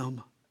not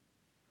him.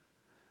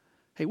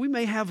 Hey, we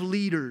may have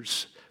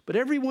leaders, but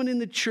everyone in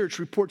the church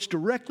reports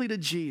directly to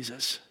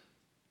Jesus.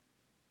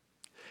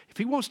 If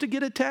he wants to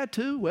get a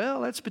tattoo,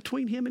 well, that's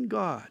between him and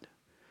God.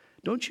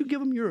 Don't you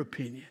give him your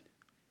opinion.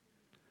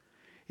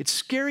 It's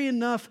scary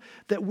enough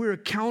that we're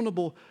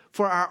accountable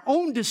for our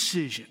own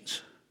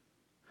decisions,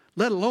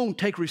 let alone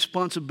take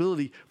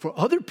responsibility for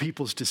other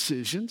people's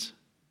decisions.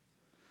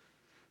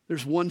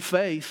 There's one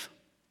faith,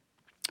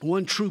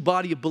 one true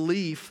body of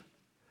belief.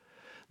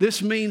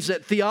 This means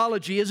that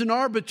theology isn't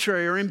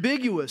arbitrary or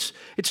ambiguous.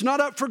 It's not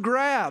up for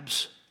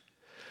grabs.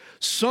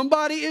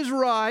 Somebody is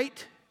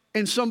right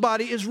and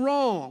somebody is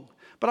wrong.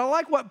 But I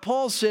like what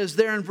Paul says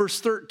there in verse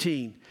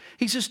 13.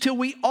 He says, till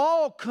we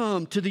all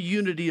come to the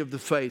unity of the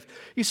faith.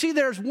 You see,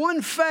 there's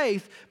one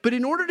faith, but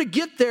in order to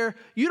get there,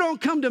 you don't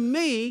come to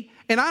me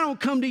and I don't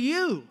come to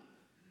you.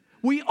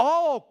 We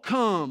all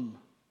come.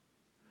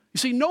 You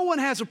see, no one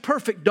has a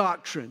perfect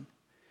doctrine.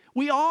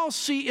 We all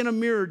see in a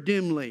mirror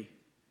dimly.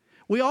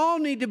 We all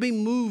need to be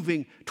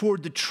moving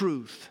toward the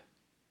truth.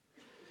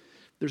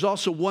 There's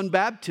also one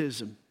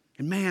baptism.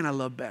 And man, I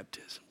love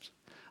baptisms.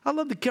 I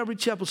love the Calvary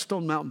Chapel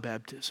Stone Mountain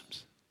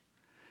baptisms.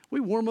 We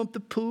warm up the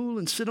pool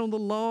and sit on the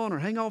lawn or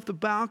hang off the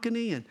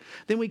balcony, and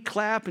then we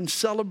clap and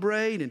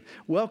celebrate and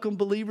welcome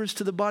believers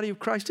to the body of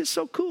Christ. It's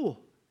so cool.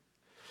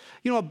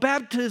 You know, a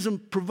baptism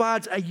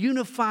provides a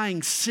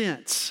unifying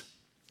sense.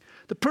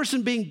 The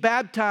person being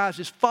baptized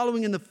is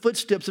following in the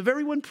footsteps of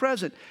everyone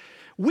present.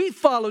 We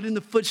followed in the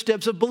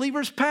footsteps of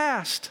believers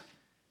past.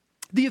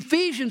 The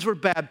Ephesians were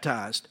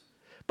baptized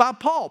by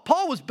Paul.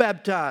 Paul was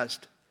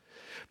baptized.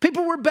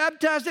 People were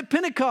baptized at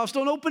Pentecost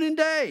on opening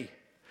day.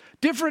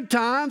 Different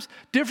times,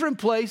 different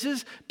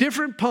places,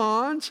 different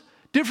ponds,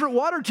 different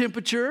water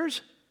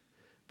temperatures,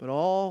 but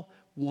all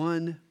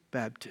one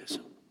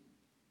baptism.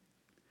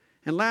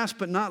 And last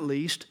but not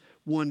least,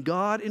 one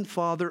God and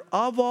Father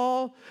of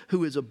all,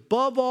 who is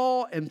above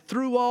all and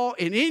through all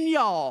and in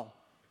y'all.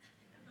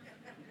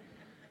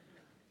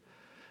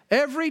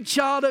 Every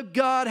child of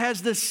God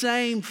has the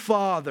same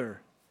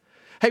Father.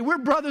 Hey, we're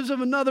brothers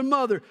of another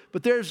mother,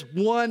 but there's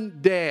one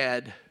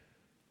dad.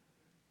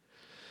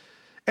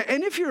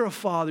 And if you're a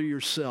father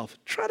yourself,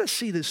 try to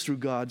see this through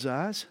God's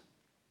eyes.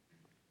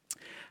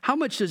 How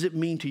much does it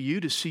mean to you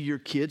to see your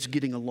kids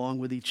getting along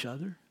with each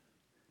other,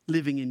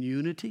 living in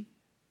unity?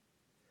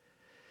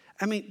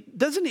 I mean,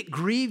 doesn't it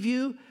grieve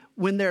you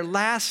when their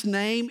last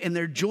name and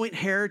their joint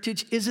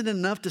heritage isn't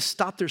enough to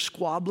stop their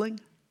squabbling?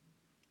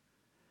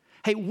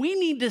 Hey, we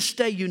need to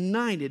stay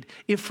united,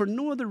 if for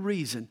no other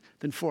reason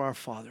than for our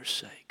Father's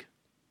sake.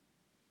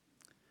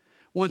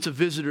 Once a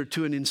visitor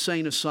to an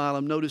insane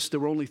asylum noticed there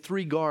were only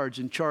 3 guards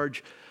in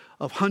charge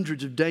of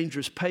hundreds of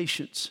dangerous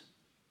patients.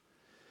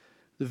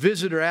 The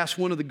visitor asked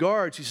one of the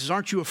guards, he says,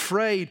 "Aren't you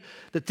afraid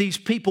that these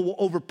people will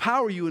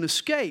overpower you and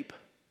escape?"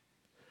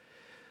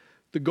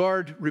 The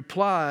guard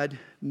replied,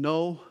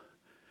 "No,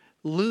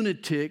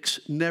 lunatics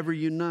never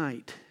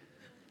unite."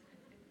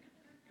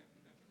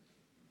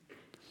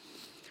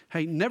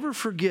 Hey, never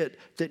forget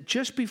that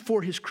just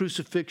before his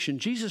crucifixion,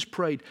 Jesus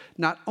prayed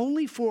not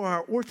only for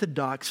our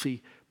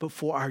orthodoxy, but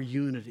for our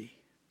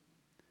unity.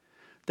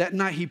 That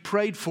night he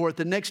prayed for it.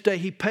 The next day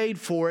he paid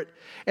for it.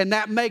 And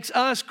that makes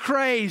us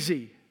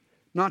crazy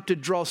not to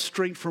draw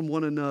strength from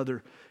one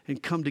another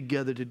and come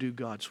together to do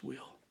God's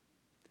will.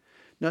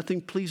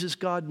 Nothing pleases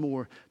God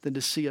more than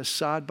to see us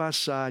side by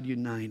side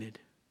united.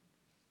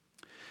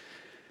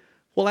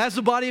 Well, as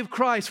the body of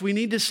Christ, we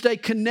need to stay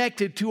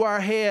connected to our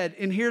head.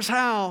 And here's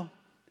how.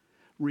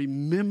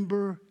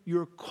 Remember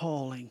your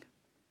calling.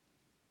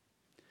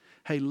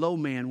 Hey, low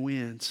man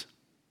wins.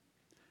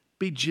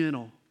 Be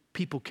gentle.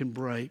 People can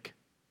break.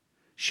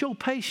 Show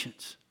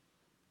patience.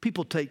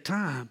 People take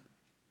time.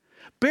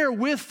 Bear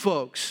with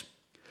folks.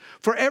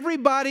 For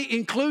everybody,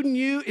 including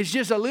you, is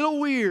just a little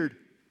weird.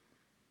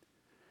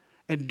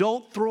 And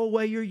don't throw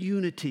away your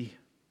unity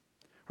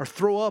or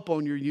throw up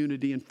on your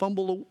unity and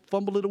fumble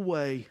it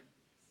away.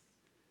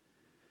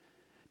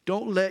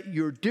 Don't let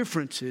your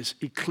differences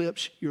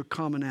eclipse your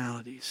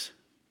commonalities.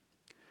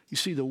 You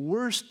see, the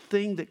worst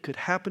thing that could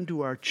happen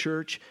to our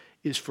church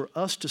is for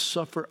us to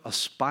suffer a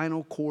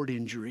spinal cord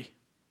injury.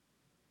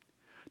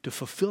 To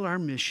fulfill our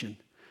mission,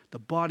 the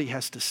body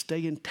has to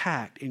stay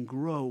intact and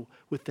grow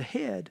with the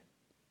head.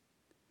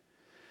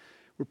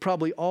 We're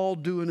probably all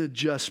doing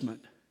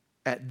adjustment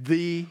at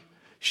the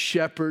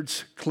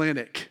Shepherd's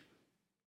Clinic.